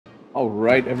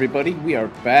Alright, everybody, we are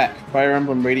back. Fire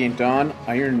Emblem Radiant Dawn,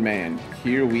 Iron Man.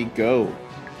 Here we go.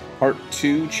 Part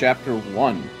 2, Chapter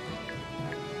 1.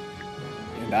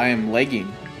 And I am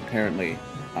lagging, apparently.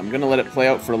 I'm gonna let it play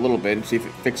out for a little bit and see if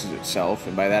it fixes itself.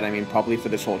 And by that I mean probably for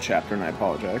this whole chapter, and I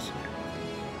apologize.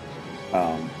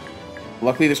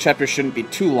 Luckily this chapter shouldn't be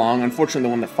too long. Unfortunately the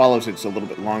one that follows it's a little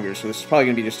bit longer, so this is probably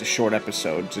gonna be just a short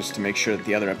episode, just to make sure that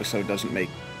the other episode doesn't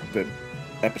make the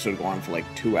episode go on for like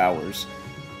 2 hours.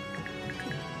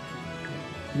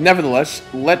 Nevertheless,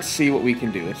 let's see what we can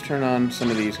do. Let's turn on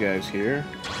some of these guys here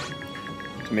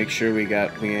to make sure we got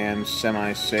Leanne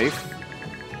semi-safe.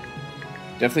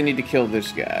 Definitely need to kill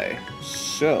this guy.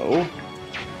 So,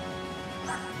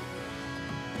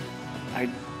 I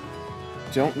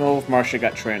don't know if Marcia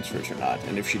got transfers or not,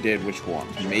 and if she did, which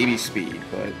ones. Maybe speed,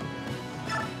 but...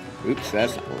 Oops,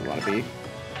 that's not where we want to be.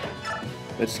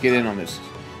 Let's get in on this.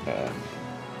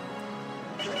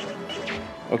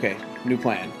 Okay, new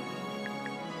plan.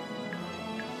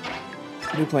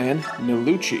 New plan,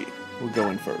 Nalucci will go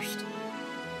in first.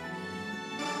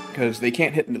 Because they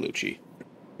can't hit Nalucci.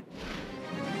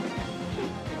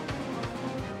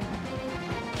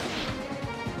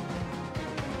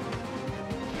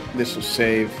 This will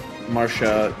save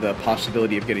Marcia the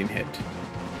possibility of getting hit.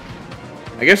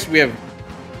 I guess we have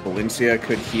Valencia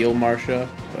could heal Marcia,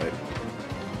 but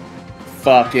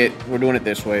fuck it, we're doing it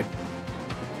this way.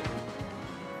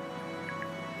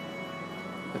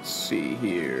 Let's see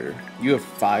here. You have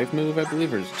 5 move, I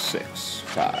believe, or is it 6?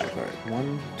 5. Alright.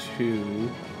 1, 2,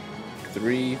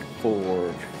 3,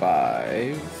 4,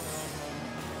 5.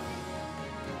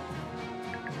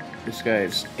 This guy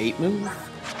has 8 move.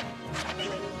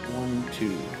 1,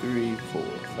 2, 3, 4,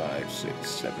 5, 6,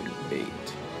 7, 8. Do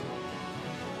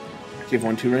you have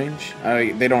 1-2 range?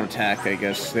 They don't attack, I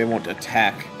guess. They won't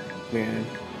attack. Man.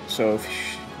 So if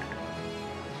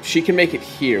she can make it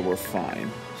here, we're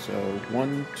fine. So,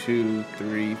 1, 2,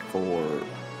 3, 4...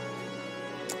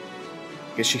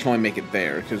 I guess she can only make it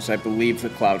there, because I believe the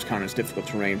clouds count as difficult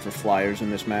terrain for flyers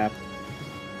in this map.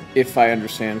 If I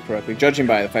understand correctly. Judging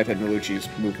by the fact that Nalucci's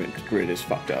movement grid is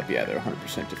fucked up, yeah, they're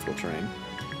 100% difficult terrain.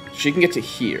 She can get to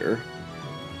here.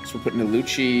 So we'll put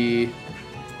Nalucci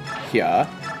here.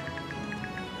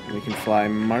 And we can fly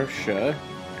Marcia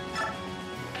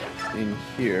in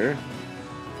here.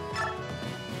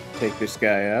 Take this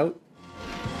guy out.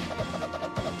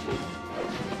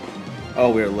 Oh,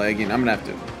 we're lagging. I'm gonna have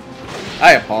to...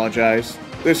 I apologize.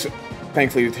 This,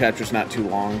 thankfully, the chapter's not too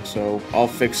long, so I'll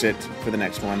fix it for the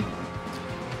next one.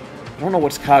 I don't know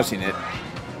what's causing it.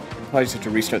 Probably just have to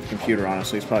restart the computer,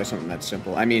 honestly. It's probably something that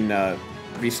simple. I mean,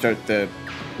 restart the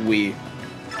Wii.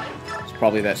 It's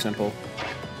probably that simple.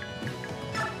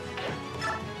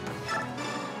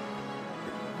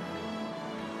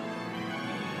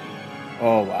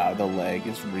 Oh, wow, the lag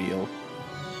is real.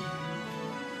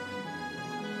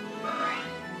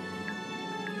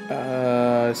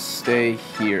 Stay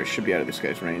here. Should be out of this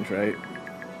guy's range, right?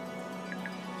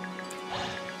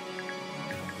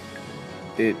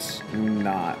 It's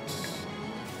not.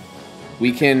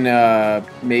 We can,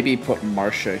 maybe put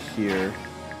Marcia here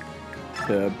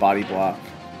to body block.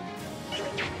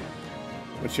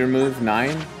 What's your move? 9?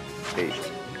 8.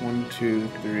 1, 2,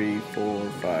 3, 4,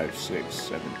 5, 6,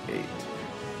 7, 8.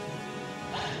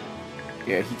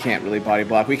 Yeah, he can't really body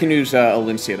block. We can use,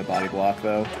 Valencia to body block,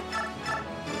 though.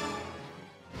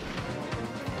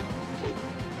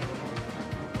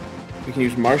 We can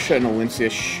use Marcia, and Valencia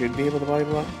should be able to body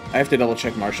block. I have to double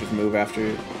check Marcia's move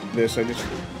after this.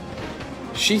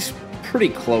 She's pretty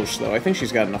close, though. I think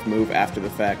she's got enough move after the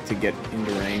fact to get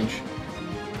into range.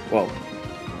 Well,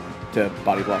 to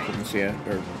body block Valencia,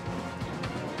 or...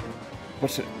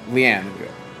 What's it? Leanne, there we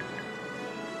go.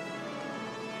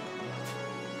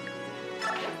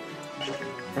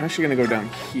 We're actually gonna go down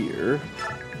here.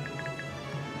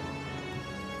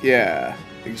 Yeah,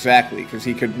 exactly, because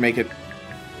he could make it...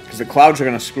 Because the clouds are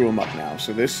going to screw him up now.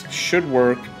 So this should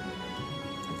work.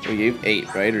 Well, you have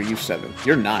 8, right? Or you 7?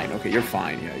 You're 9. Okay, you're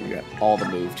fine. Yeah, you got all the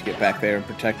move to get back there and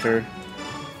protect her.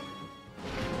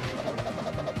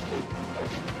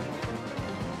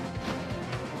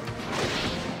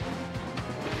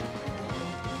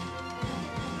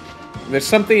 There's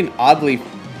something oddly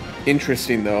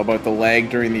interesting, though, about the lag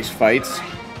during these fights.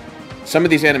 Some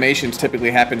of these animations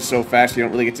typically happen so fast you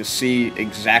don't really get to see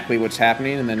exactly what's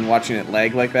happening, and then watching it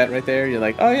lag like that right there, you're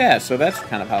like, oh yeah, so that's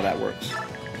kind of how that works.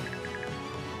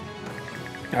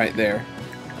 Alright, there.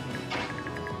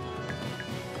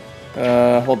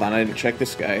 Hold on, I didn't check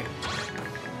this guy.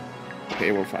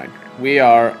 Okay, we're fine. We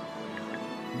are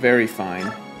very fine.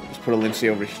 Just put Alincia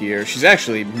over here. She's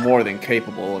actually more than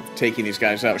capable of taking these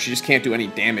guys out. She just can't do any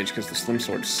damage because the Slim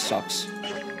Sword sucks.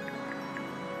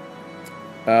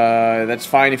 That's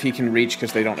fine if he can reach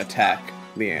because they don't attack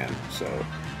Leanne. So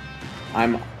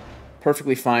I'm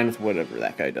perfectly fine with whatever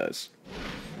that guy does.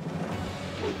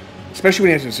 Especially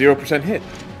when he has a 0% hit.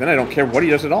 Then I don't care what he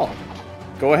does at all.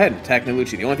 Go ahead, attack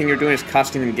Nalucci. The only thing you're doing is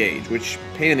costing him gauge, which,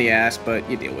 pain in the ass, but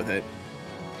you deal with it.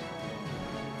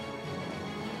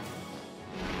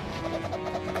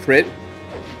 Crit?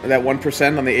 Or that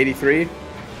 1% on the 83?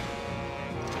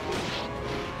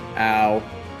 Ow.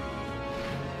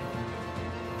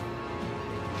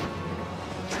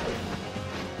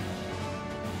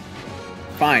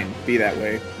 Fine, be that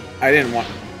way. I didn't want...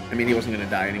 I mean, he wasn't going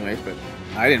to die anyways, but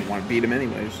I didn't want to beat him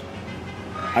anyways.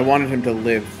 I wanted him to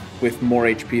live with more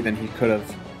HP than he could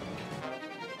have.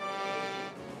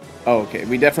 Oh, okay.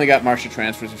 We definitely got Marcia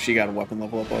transfers if she got a weapon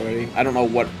level up already. I don't know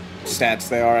what stats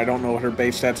they are. I don't know what her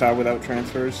base stats are without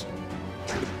transfers.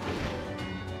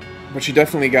 But she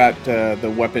definitely got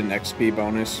the weapon XP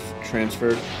bonus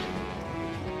transferred.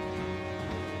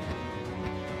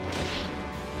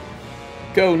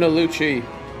 Go, Nalucci!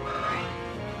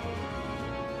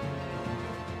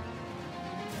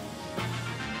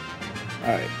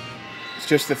 Alright. It's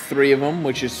just the 3 of them,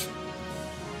 which is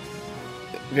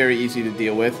very easy to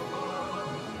deal with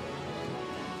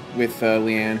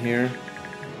Leanne here.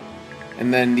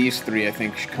 And then these 3, I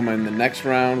think, should come in the next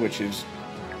round, which is...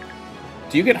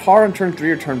 Do you get Har on turn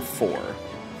 3 or turn 4?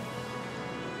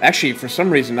 Actually, for some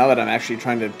reason, now that I'm actually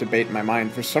trying to debate in my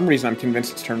mind, for some reason I'm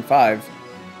convinced it's turn 5.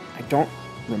 I don't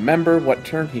remember what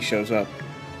turn he shows up.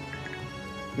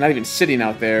 Not even sitting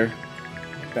out there.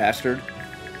 Bastard.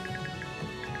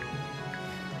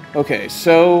 Okay,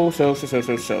 so, I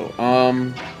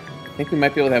think we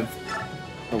might be able to have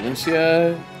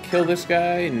Alincia kill this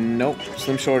guy. Nope,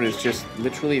 Slim Sword is just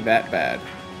literally that bad.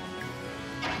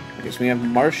 Okay, so we have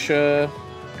Marcia.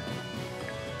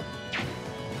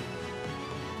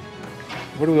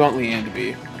 Where do we want Leanne to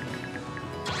be?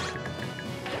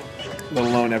 Let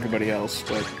alone everybody else,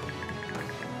 but...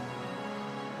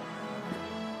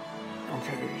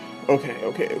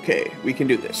 Okay. We can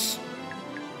do this.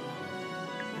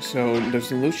 So,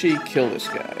 does Nalucci kill this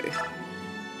guy?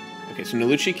 Okay, so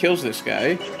Nalucci kills this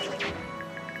guy.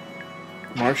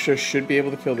 Marcia should be able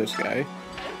to kill this guy.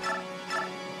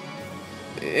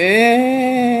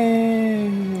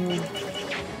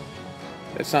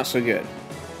 That's not so good.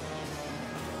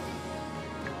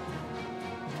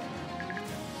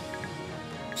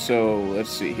 So, let's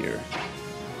see here.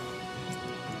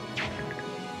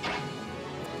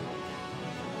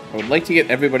 I would like to get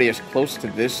everybody as close to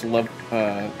this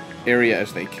area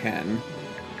as they can.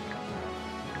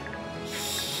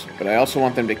 But I also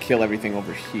want them to kill everything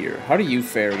over here. How do you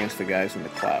fare against the guys in the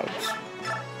clouds?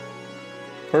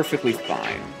 Perfectly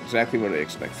fine. Exactly what I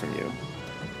expect from you.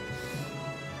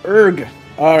 Erg!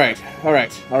 Alright. How are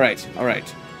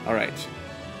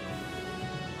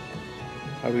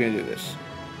we gonna do this?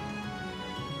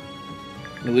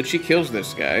 Nalucci kills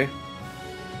this guy.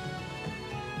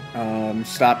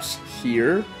 Stops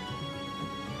here.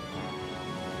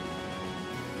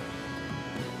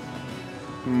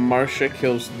 Marcia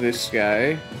kills this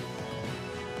guy.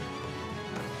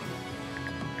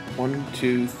 1,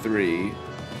 2, 3,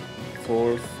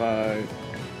 4, 5.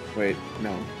 Wait,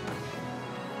 no.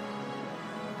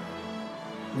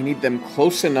 We need them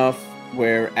close enough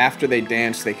where after they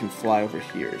dance they can fly over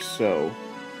here. So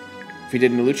if we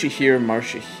did Nalucci here,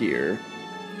 Marcia here.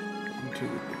 1, 2, 3,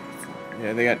 4.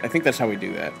 Yeah, they got. I think that's how we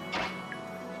do that.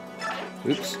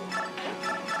 Oops.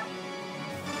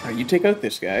 Alright, you take out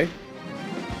this guy.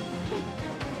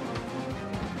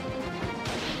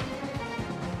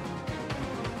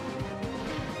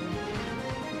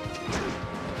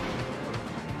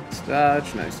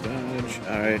 Dodge, nice dodge.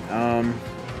 Alright,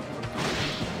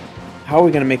 how are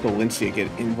we gonna make Alincia get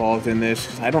involved in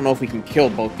this? I don't know if we can kill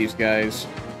both these guys.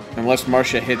 Unless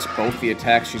Marcia hits both the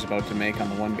attacks she's about to make on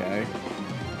the one guy.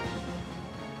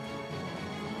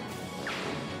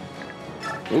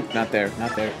 Oop, not there,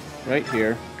 not there. Right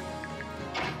here.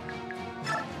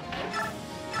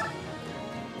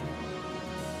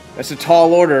 That's a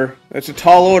tall order. That's a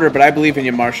tall order, but I believe in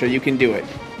you, Marcia. You can do it.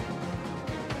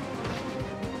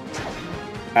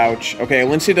 Ouch. Okay,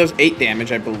 Alincia does 8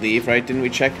 damage, I believe, right? Didn't we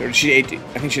check? Or did she 8? I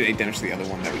think she did 8 damage to the other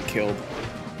one that we killed.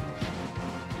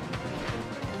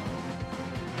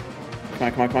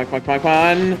 Come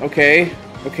on. Okay,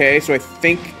 so I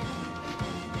think...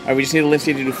 Alright, we just need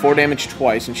Alincia to do 4 damage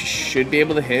twice, and she should be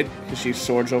able to hit, because she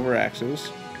swords over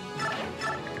axes.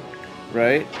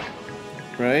 Right?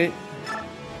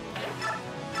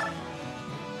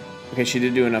 Okay, she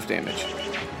did do enough damage.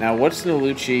 Now, what's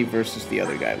Nalucci versus the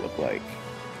other guy look like?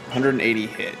 180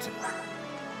 hit.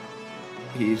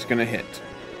 He's gonna hit.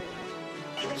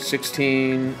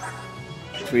 16.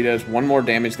 So he does 1 more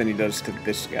damage than he does to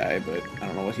this guy, but I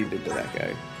don't know what he did to that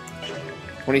guy.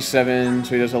 27,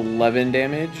 so he does 11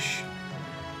 damage.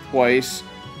 Twice.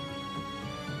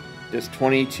 Does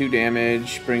 22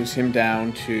 damage, brings him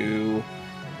down to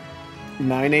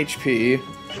 9 HP.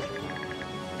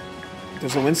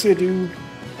 Does Alencia do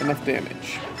enough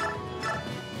damage?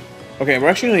 Okay, we're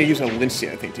actually going to use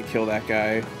Alencia, I think, to kill that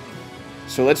guy.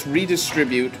 So let's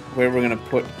redistribute where we're going to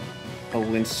put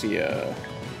Alencia.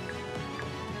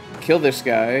 Kill this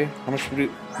guy. How much would we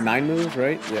do? 9 moves,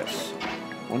 right? Yes.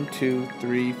 1, 2,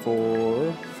 3,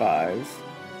 4, 5.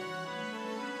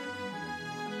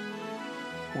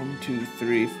 1, 2,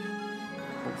 3. 4,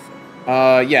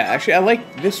 5. Yeah, actually, I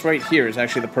like this right here is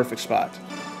actually the perfect spot.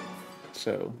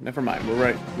 So, never mind. We're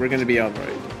right. We're going to be all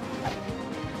right.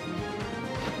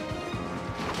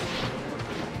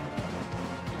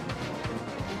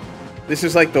 This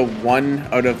is like the one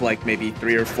out of like maybe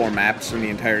 3 or 4 maps in the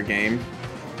entire game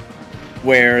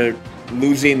where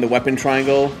losing the weapon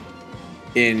triangle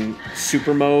in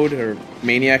super mode or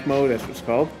maniac mode, that's what it's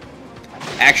called,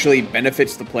 actually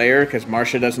benefits the player because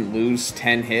Marcia doesn't lose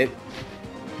 10 hit.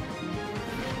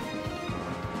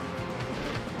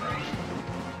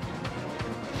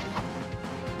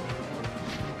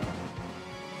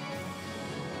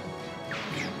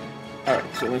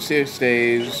 Alright, so let's see if it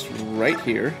stays right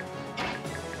here.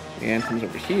 And comes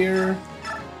over here.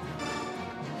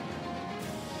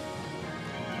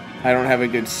 I don't have a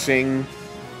good sing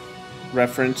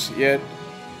reference yet.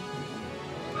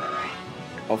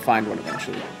 I'll find one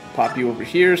eventually. Pop you over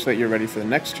here so that you're ready for the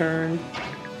next turn.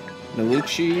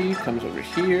 Nalucci comes over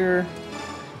here.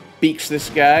 Beaks this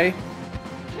guy.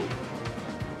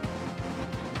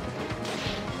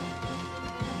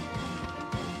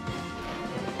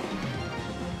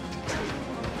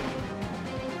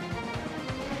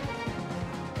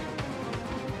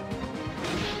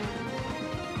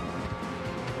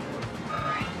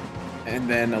 And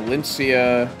then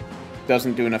Alencia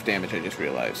doesn't do enough damage, I just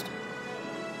realized.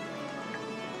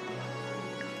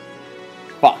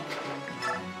 Fuck.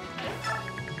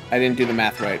 I didn't do the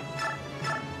math right.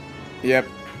 Yep.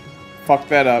 Fuck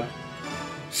that up.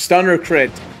 Stunner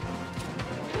crit.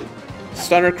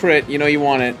 Stunner crit, you know you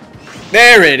want it.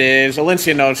 There it is!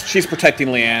 Alencia knows. She's protecting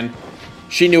Leanne.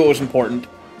 She knew it was important.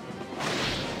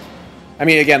 I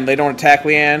mean, again, they don't attack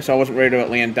Leanne, so I wasn't worried about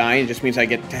Leanne dying. It just means I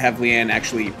get to have Leanne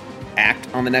actually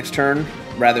act on the next turn,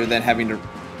 rather than having to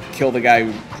kill the guy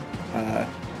who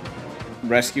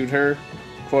rescued her,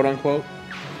 quote-unquote.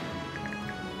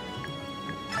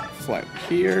 Fly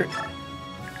here,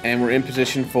 and we're in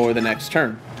position for the next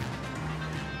turn.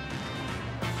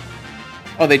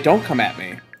 Oh, they don't come at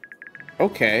me.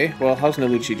 Okay, well, how's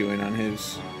Nalucci doing on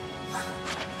his?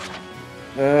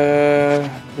 Yeah.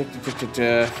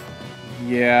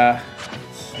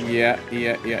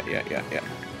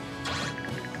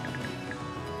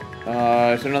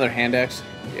 Is there another hand axe?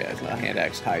 Yeah, it's not a hand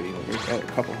axe hiding over here. Oh, a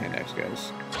couple hand axe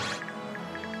guys.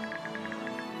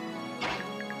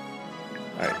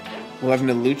 Alright. We'll have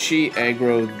Nalucci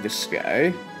aggro this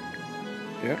guy.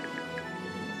 Yep.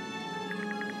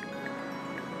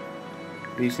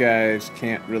 These guys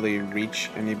can't really reach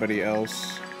anybody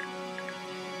else.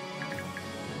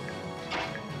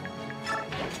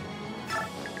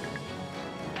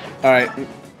 Alright.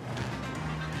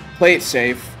 Play it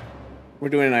safe. We're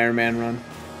doing an Iron Man run.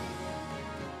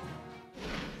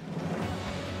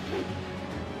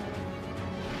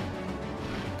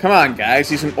 Come on, guys.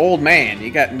 He's an old man.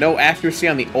 You got no accuracy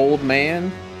on the old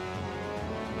man?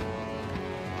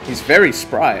 He's very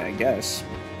spry, I guess.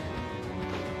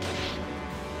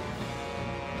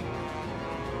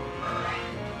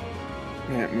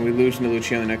 Yeah, and we lose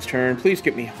Nalucci on the next turn. Please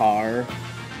get me Har.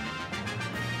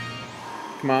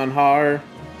 Come on, Har.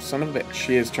 Son of a bitch.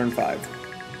 She is turn 5.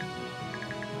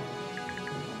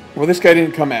 Well, this guy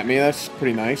didn't come at me. That's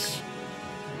pretty nice.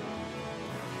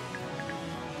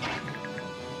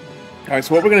 Alright,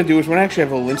 so what we're going to do is we're going to actually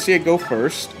have Alencia go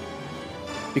first.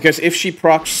 Because if she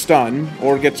procs stun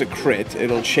or gets a crit,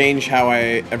 it'll change how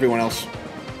everyone else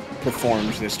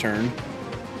performs this turn.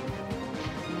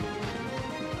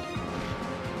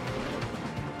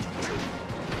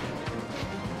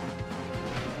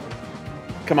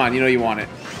 Come on, you know you want it.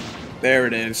 There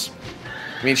it is.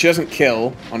 I mean, she doesn't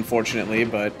kill, unfortunately,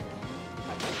 but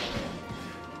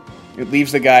it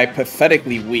leaves the guy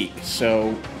pathetically weak,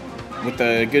 so with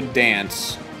a good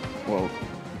dance, well,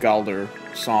 Galder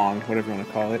song, whatever you want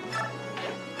to call it,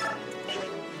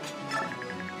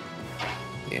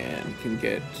 And can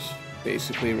get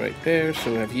basically right there.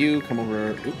 So we have you come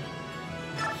over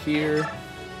here.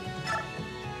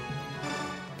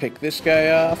 Pick this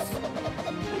guy off.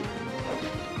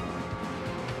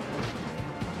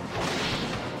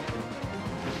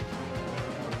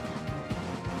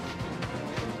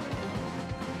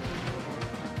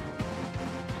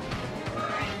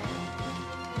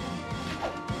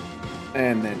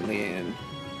 And then Leanne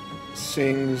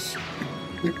sings.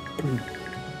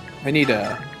 I need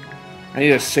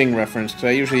a sing reference because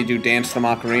I usually do Dance the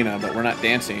Macarena, but we're not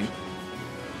dancing.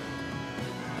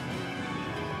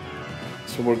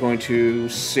 So we're going to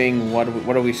sing. What is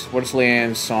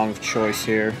Leanne's song of choice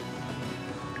here?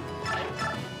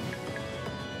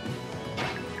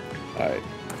 All right.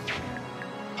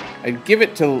 I'd give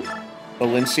it to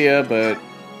Valencia, but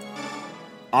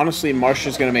honestly,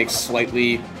 Marcia's going to make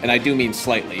slightly, and I do mean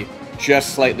slightly,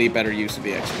 just slightly better use of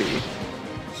the XP.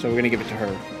 So we're going to give it to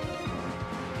her.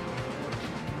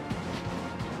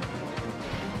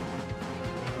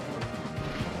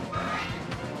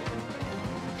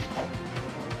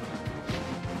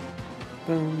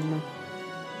 Boom.